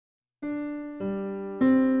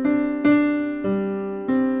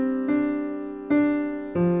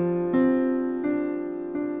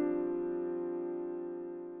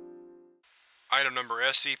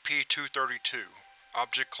SCP-232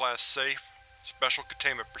 Object Class Safe. Special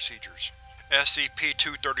Containment Procedures.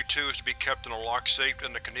 SCP-232 is to be kept in a locked safe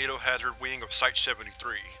in the kinetohazard wing of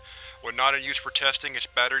Site-73. When not in use for testing, its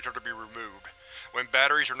batteries are to be removed. When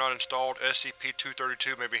batteries are not installed,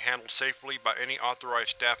 SCP-232 may be handled safely by any authorized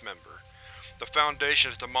staff member. The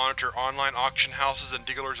Foundation is to monitor online auction houses and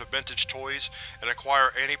dealers of vintage toys, and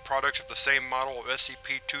acquire any products of the same model of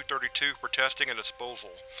SCP-232 for testing and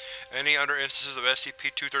disposal. Any other instances of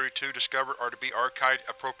SCP-232 discovered are to be archived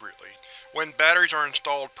appropriately. When batteries are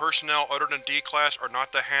installed, personnel other than D-Class are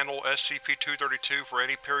not to handle SCP-232 for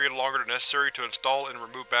any period longer than necessary to install and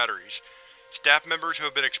remove batteries. Staff members who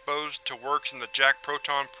have been exposed to works in the Jack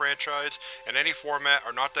Proton franchise in any format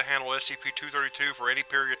are not to handle SCP-232 for any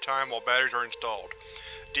period of time while batteries are installed.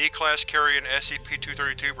 D-Class carrying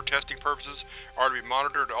SCP-232 for testing purposes are to be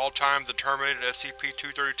monitored at all times and terminated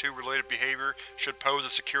SCP-232 related behavior should pose a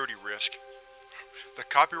security risk. The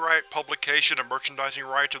copyright, publication, and merchandising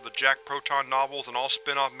rights of the Jack Proton novels and all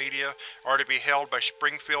spin-off media are to be held by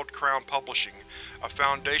Springfield Crown Publishing, a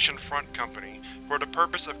Foundation front company, for the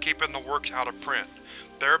purpose of keeping the works out of print,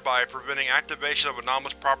 thereby preventing activation of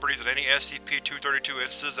anomalous properties in any SCP-232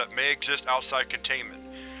 instances that may exist outside containment.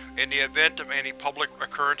 In the event of any public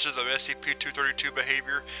occurrences of SCP-232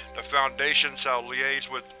 behavior, the Foundation shall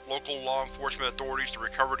liaise with local law enforcement authorities to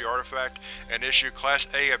recover the artifact and issue Class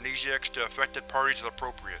A amnesiacs to affected parties as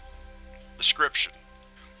appropriate. Description: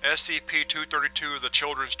 SCP-232 is a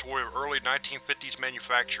children's toy of early 1950s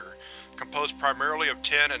manufacture, composed primarily of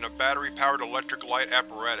tin and a battery-powered electric light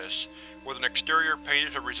apparatus, with an exterior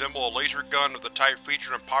painted to resemble a laser gun of the type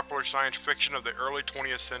featured in popular science fiction of the early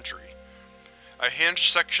 20th century. A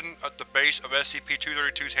hinged section at the base of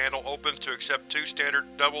SCP-232's handle opens to accept two standard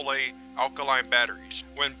AA alkaline batteries.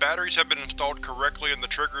 When batteries have been installed correctly and the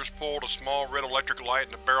trigger is pulled, a small red electric light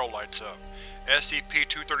in the barrel lights up.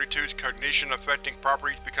 SCP-232's cognition-affecting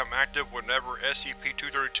properties become active whenever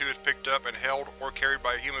SCP-232 is picked up and held or carried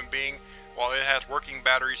by a human being while it has working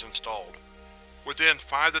batteries installed. Within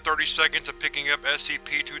 5 to 30 seconds of picking up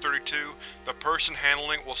SCP-232, the person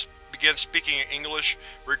handling will begin speaking in English,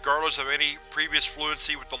 regardless of any previous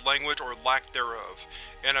fluency with the language or lack thereof,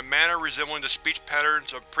 in a manner resembling the speech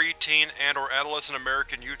patterns of pre-teen and/or adolescent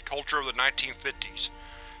American youth culture of the 1950s.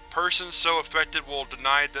 Persons so affected will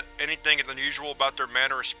deny that anything is unusual about their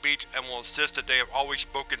manner of speech and will insist that they have always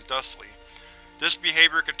spoken thusly. This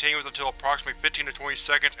behavior continues until approximately 15 to 20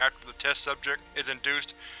 seconds after the test subject is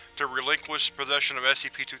induced to relinquish possession of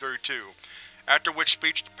SCP-232, after which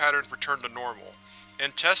speech patterns return to normal.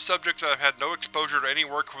 In test subjects that have had no exposure to any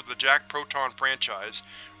work with the Jack Proton franchise,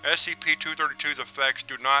 SCP-232's effects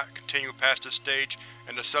do not continue past this stage,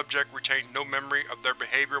 and the subject retains no memory of their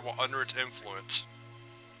behavior while under its influence.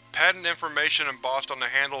 Patent information embossed on the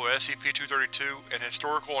handle of SCP-232 and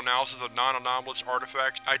historical analysis of non-anomalous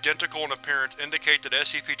artifacts identical in appearance indicate that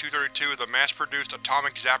SCP-232 is a mass-produced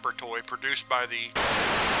atomic Zapper toy produced by the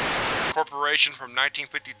Corporation from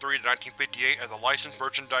 1953 to 1958 as a licensed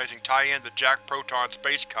merchandising tie-in to Jack Proton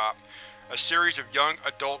Space Cop, a series of young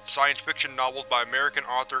adult science fiction novels by American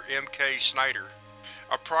author M.K. Snyder.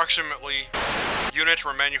 Approximately units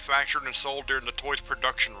were manufactured and sold during the toy's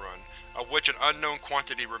production run, of which an unknown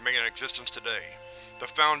quantity remain in existence today. The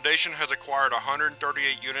Foundation has acquired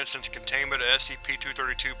 138 units since containment of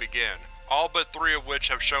SCP-232 began, all but 3 of which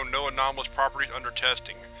have shown no anomalous properties under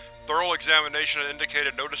testing. Thorough examination has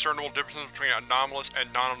indicated no discernible differences between anomalous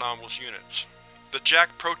and non-anomalous units. The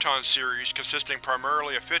Jack Proton series, consisting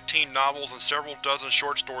primarily of 15 novels and several dozen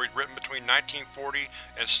short stories written between 1940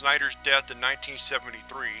 and Snyder's death in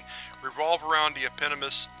 1973, revolve around the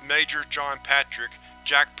eponymous Major John Patrick,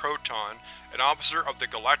 Jack Proton, an officer of the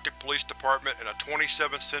Galactic Police Department in a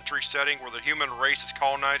 27th century setting where the human race has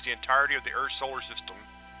colonized the entirety of the Earth's solar system.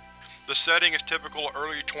 The setting is typical of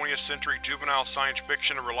early 20th century juvenile science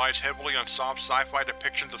fiction and relies heavily on soft sci-fi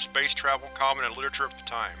depictions of space travel common in literature of the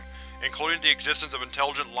time, including the existence of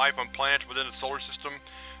intelligent life on planets within the solar system,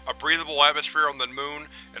 a breathable atmosphere on the Moon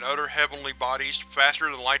and other heavenly bodies, faster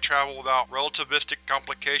than light travel without relativistic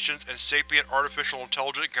complications, and sapient artificial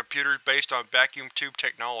intelligence and computers based on vacuum tube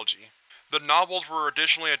technology. The novels were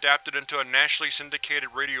additionally adapted into a nationally syndicated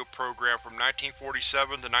radio program from 1947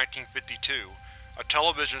 to 1952, a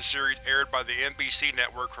television series aired by the NBC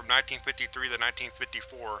network from 1953 to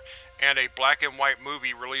 1954, and a black-and-white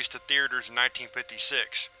movie released to theaters in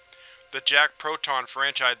 1956. The Jack Proton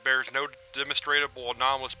franchise bears no demonstrable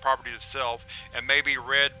anomalous properties itself, and may be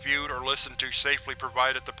read, viewed, or listened to safely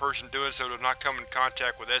provided the person doing so does not come in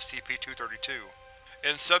contact with SCP-232.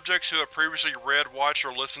 In subjects who have previously read, watched,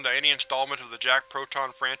 or listened to any installment of the Jack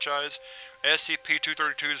Proton franchise,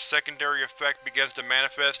 SCP-232's secondary effect begins to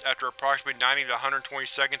manifest after approximately 90 to 120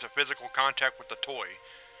 seconds of physical contact with the toy.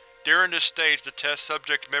 During this stage, the test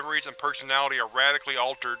subject's memories and personality are radically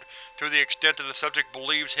altered to the extent that the subject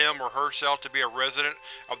believes him or herself to be a resident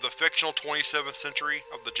of the fictional 27th century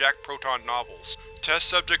of the Jack Proton novels. Test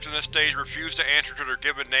subjects in this stage refuse to answer to their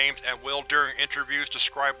given names and will, during interviews,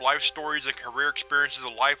 describe life stories and career experiences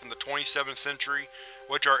of life in the 27th century,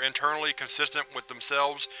 which are internally consistent with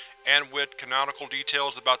themselves and with canonical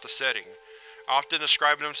details about the setting, often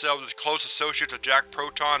describing themselves as close associates of Jack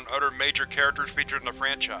Proton and other major characters featured in the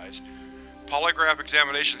franchise. Polygraph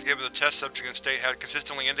examinations given the test subject in state had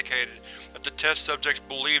consistently indicated that the test subjects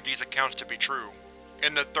believed these accounts to be true.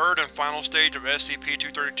 In the third and final stage of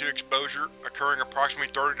SCP-232 exposure, occurring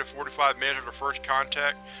approximately 30 to 45 minutes after first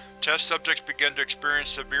contact, test subjects begin to experience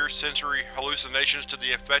severe sensory hallucinations to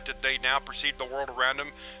the effect that they now perceive the world around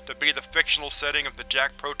them to be the fictional setting of the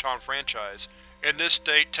Jack Proton franchise. In this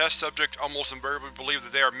state, test subjects almost invariably believe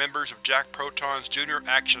that they are members of Jack Proton's Junior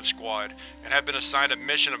Action Squad and have been assigned a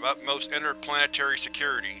mission of utmost interplanetary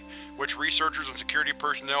security, which researchers and security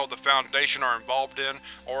personnel of the Foundation are involved in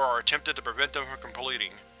or are attempted to prevent them from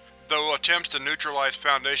completing. Though attempts to neutralize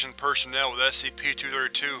Foundation personnel with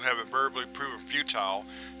SCP-232 have invariably proven futile,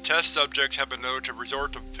 test subjects have been noted to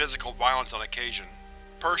resort to physical violence on occasion.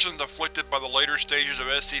 Persons afflicted by the later stages of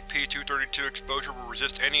SCP-232 exposure will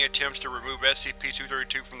resist any attempts to remove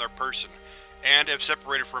SCP-232 from their person, and, if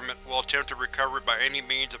separated from it, will attempt to recover it by any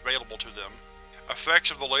means available to them.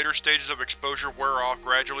 Effects of the later stages of exposure wear off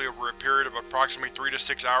gradually over a period of approximately 3 to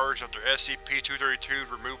 6 hours after SCP-232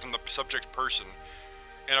 is removed from the subject's person.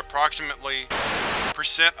 In approximately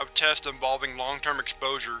 % of tests involving long-term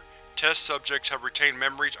exposure, test subjects have retained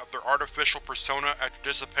memories of their artificial persona after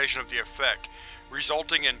dissipation of the effect,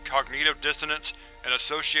 resulting in cognitive dissonance and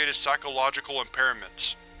associated psychological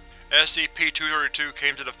impairments. SCP-232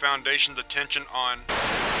 came to the Foundation's attention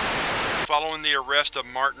following the arrest of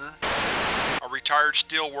Martin, a retired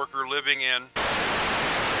steelworker living in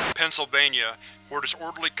Pennsylvania, for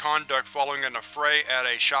disorderly conduct following an affray at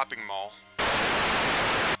a shopping mall,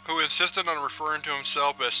 who insisted on referring to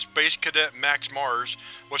himself as Space Cadet Max Mars,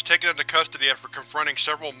 was taken into custody after confronting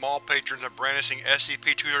several mall patrons and brandishing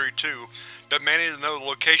SCP-232, demanding to know the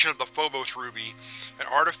location of the Phobos Ruby, an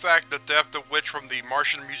artifact the theft of which from the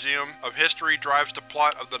Martian Museum of History drives the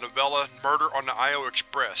plot of the novella Murder on the Io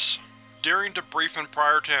Express. During debriefing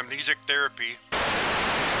prior to amnesic therapy,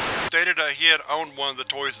 stated that he had owned one of the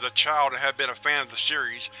toys as a child and had been a fan of the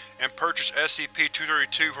series, and purchased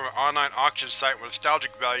SCP-232 from an online auction site with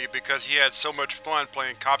nostalgic value because he had so much fun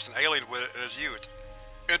playing cops and aliens with it in his youth.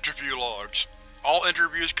 Interview logs. All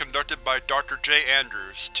interviews conducted by Dr. J.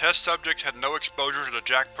 Andrews. Test subjects had no exposure to the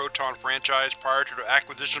Jack Proton franchise prior to their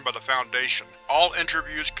acquisition by the Foundation. All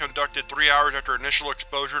interviews conducted 3 hours after initial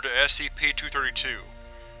exposure to SCP-232.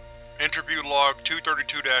 Interview log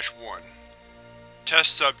 232-1.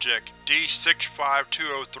 Test subject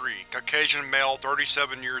D-65203, Caucasian male,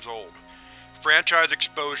 37 years old. Franchise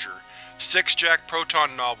exposure: 6 Jack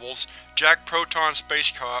Proton novels, Jack Proton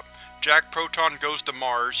Space Cop, Jack Proton Goes to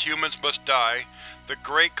Mars, Humans Must Die, The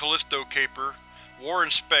Great Callisto Caper, War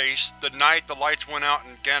in Space, The Night the Lights Went Out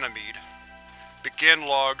in Ganymede. Begin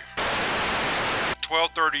log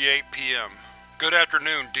 12:38 p.m. Good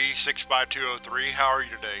afternoon, D-65203. How are you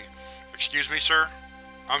today? Excuse me, sir?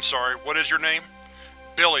 I'm sorry, what is your name?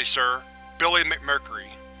 Billy, sir. Billy McMurcury.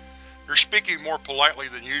 You're speaking more politely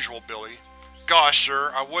than usual, Billy. Gosh,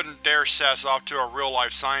 sir, I wouldn't dare sass off to a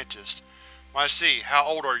real-life scientist. I see. How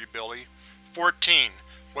old are you, Billy? 14,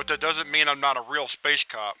 but that doesn't mean I'm not a real space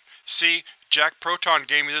cop. See, Jack Proton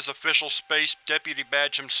gave me this official space deputy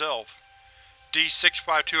badge himself.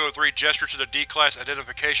 D-65203 gestured to the D-Class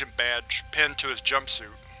identification badge pinned to his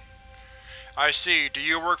jumpsuit. I see. Do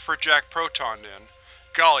you work for Jack Proton, then?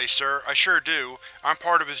 Golly, sir, I sure do. I'm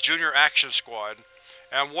part of his Junior Action Squad.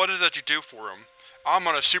 And what is it you do for him? I'm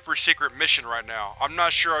on a super-secret mission right now. I'm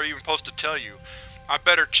not sure I'm even supposed to tell you. I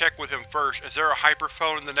better check with him first. Is there a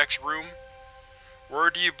hyperphone in the next room? Where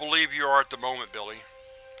do you believe you are at the moment, Billy?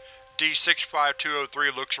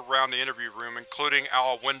 D-65203 looks around the interview room, including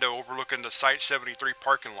out a window overlooking the Site-73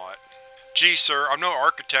 parking lot. Gee, sir, I'm no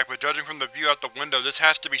architect, but judging from the view out the window, this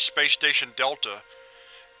has to be Space Station Delta.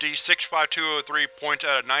 D-65203 points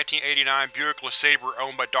at a 1989 Buick LeSabre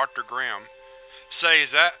owned by Dr. Graham. Say,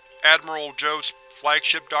 is that Admiral Joe's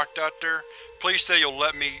flagship docked out there? Please say you'll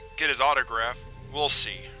let me get his autograph. We'll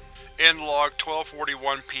see. End log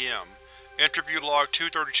 12:41 p.m. Interview Log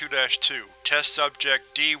 232-2, Test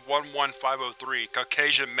Subject D11503,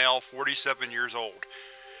 Caucasian male, 47 years old.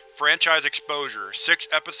 Franchise exposure: 6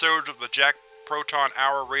 episodes of the Jack Proton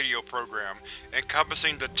Hour radio program,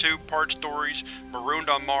 encompassing the 2-part stories Marooned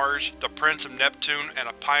on Mars, The Prince of Neptune, and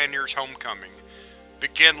A Pioneer's Homecoming.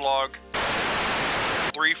 Begin log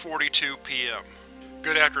 3:42 p.m.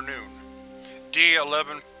 Good afternoon.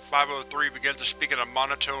 D11503 begins to speak in a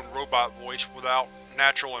monotone robot voice without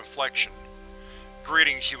natural inflection.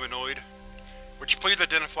 Greetings, humanoid. Would you please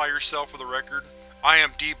identify yourself for the record? I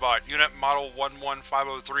am D-Bot, Unit Model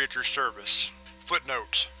 11503 at your service.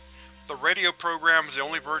 Footnotes: the radio program is the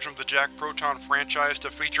only version of the Jack Proton franchise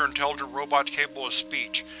to feature intelligent robots capable of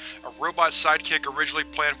speech. A robot sidekick originally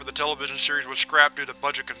planned for the television series was scrapped due to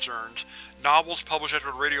budget concerns. Novels published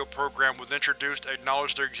after the radio program was introduced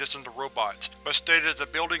acknowledged their existence of robots, but stated that the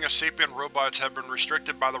building of sapient robots had been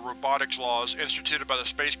restricted by the robotics laws instituted by the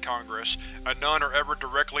Space Congress, and none are ever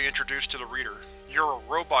directly introduced to the reader. You're a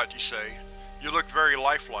robot, you say? You look very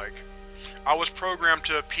lifelike. I was programmed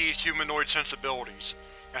to appease humanoid sensibilities.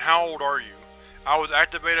 And how old are you? I was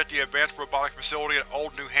activated at the Advanced Robotics Facility at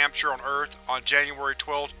Old New Hampshire on Earth on January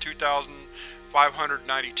 12,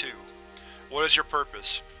 2592. What is your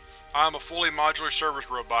purpose? I am a fully modular service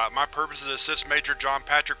robot. My purpose is to assist Major John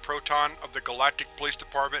Patrick Proton of the Galactic Police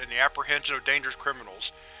Department in the apprehension of dangerous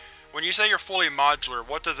criminals. When you say you're fully modular,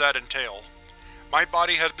 what does that entail? My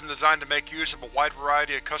body has been designed to make use of a wide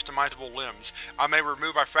variety of customizable limbs. I may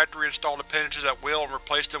remove my factory-installed appendages at will and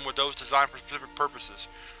replace them with those designed for specific purposes.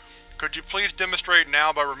 Could you please demonstrate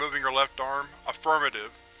now by removing your left arm?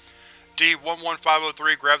 Affirmative.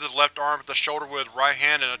 D11503 grabs his left arm at the shoulder with his right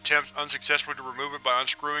hand and attempts unsuccessfully to remove it by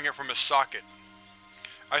unscrewing it from its socket.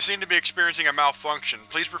 I seem to be experiencing a malfunction.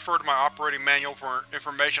 Please refer to my operating manual for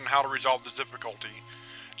information on how to resolve this difficulty.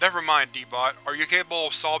 Never mind, D-Bot. Are you capable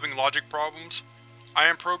of solving logic problems? I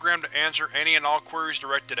am programmed to answer any and all queries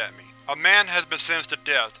directed at me. A man has been sentenced to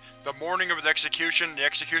death. The morning of his execution, the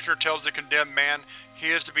executioner tells the condemned man he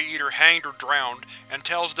is to be either hanged or drowned, and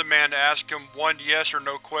tells the man to ask him one yes or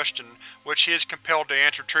no question, which he is compelled to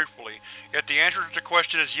answer truthfully. If the answer to the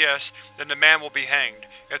question is yes, then the man will be hanged.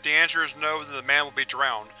 If the answer is no, then the man will be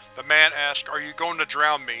drowned. The man asks, "Are you going to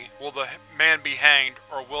drown me? Will the man be hanged,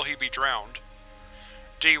 or will he be drowned?"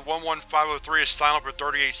 D11503 is silent for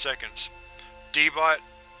 38 seconds. D-Bot: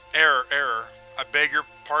 Error. I beg your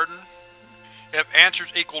pardon? If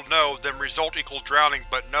answers equal no, then result equals drowning,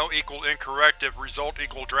 but no equals incorrect if result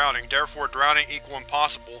equals drowning, therefore drowning equal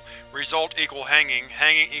impossible, result equal hanging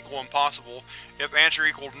equal impossible. If answer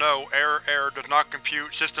equals no, error does not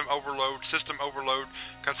compute, system overload,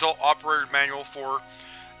 consult operator's manual for.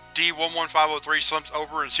 D11503 slumps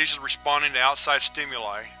over and ceases responding to outside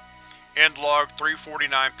stimuli. End log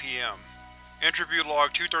 3:49 p.m. Interview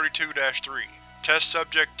log 232-3. Test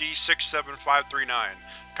subject D67539.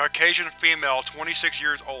 Caucasian female, 26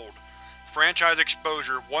 years old. Franchise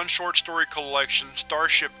exposure: 1 short story collection,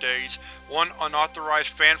 Starship Days, 1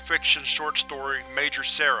 unauthorized fanfiction short story, Major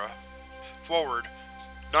Sarah. Forward.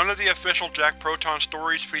 None of the official Jack Proton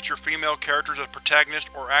stories feature female characters as protagonists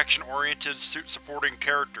or action-oriented supporting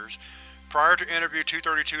characters. Prior to Interview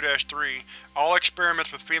 232-3, all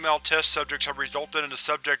experiments with female test subjects have resulted in the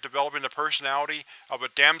subject developing the personality of a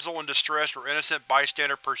damsel in distress or innocent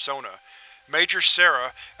bystander persona. Major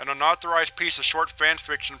Sarah, an unauthorized piece of short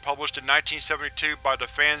fanfiction published in 1972 by the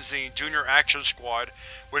fanzine Junior Action Squad,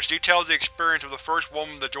 which details the experience of the first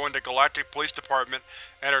woman to join the Galactic Police Department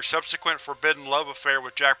and her subsequent forbidden love affair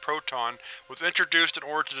with Jack Proton, was introduced in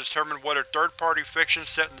order to determine whether third-party fiction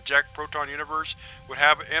set in the Jack Proton universe would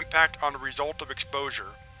have an impact on the result of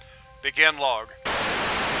exposure. Begin log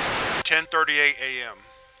 10:38 a.m.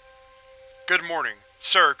 Good morning,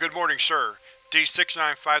 sir. Good morning, sir.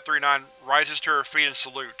 D69539 rises to her feet and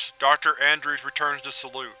salutes. Dr. Andrews returns the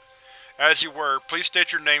salute. As you were, please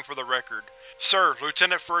state your name for the record. Sir,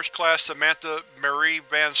 Lieutenant First Class Samantha Marie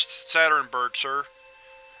Van Saturnberg, sir.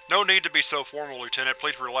 No need to be so formal, Lieutenant.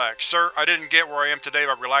 Please relax. Sir, I didn't get where I am today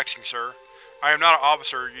by relaxing, sir. I am not an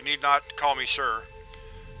officer. You need not call me sir.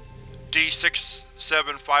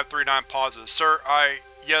 D67539 pauses. Sir,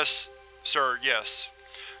 yes, sir, yes.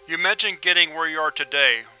 You mentioned getting where you are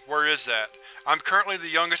today. Where is that? I'm currently the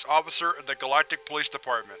youngest officer in the Galactic Police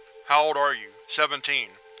Department. How old are you? 17.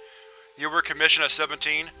 You were commissioned at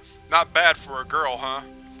 17? Not bad for a girl, huh?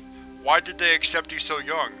 Why did they accept you so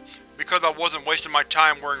young? Because I wasn't wasting my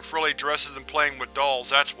time wearing frilly dresses and playing with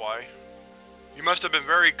dolls, that's why. You must have been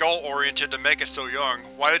very goal-oriented to make it so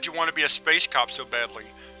young. Why did you want to be a space cop so badly?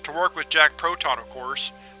 To work with Jack Proton, of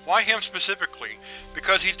course. Why him specifically?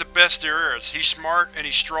 Because he's the best there is. He's smart and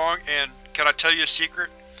he's strong and… can I tell you a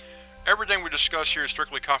secret? Everything we discuss here is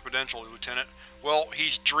strictly confidential, Lieutenant. Well,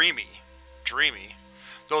 he's dreamy. Dreamy.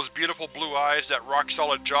 Those beautiful blue eyes, that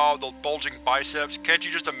rock-solid jaw, those bulging biceps, can't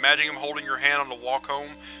you just imagine him holding your hand on the walk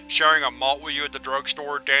home, sharing a malt with you at the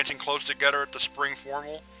drugstore, dancing close together at the spring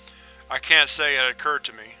formal? I can't say it occurred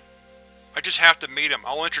to me. I just have to meet him.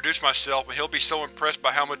 I'll introduce myself and he'll be so impressed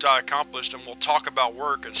by how much I accomplished, and we'll talk about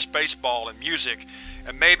work and spaceball and music,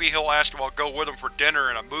 and maybe he'll ask if I'll go with him for dinner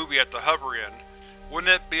and a movie at the Hover Inn.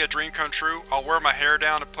 Wouldn't it be a dream come true? I'll wear my hair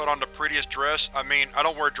down and put on the prettiest dress. I mean, I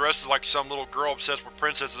don't wear dresses like some little girl obsessed with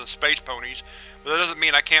princesses and space ponies, but that doesn't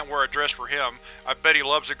mean I can't wear a dress for him. I bet he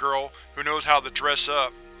loves a girl who knows how to dress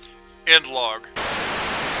up. End log.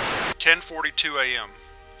 10:42 a.m.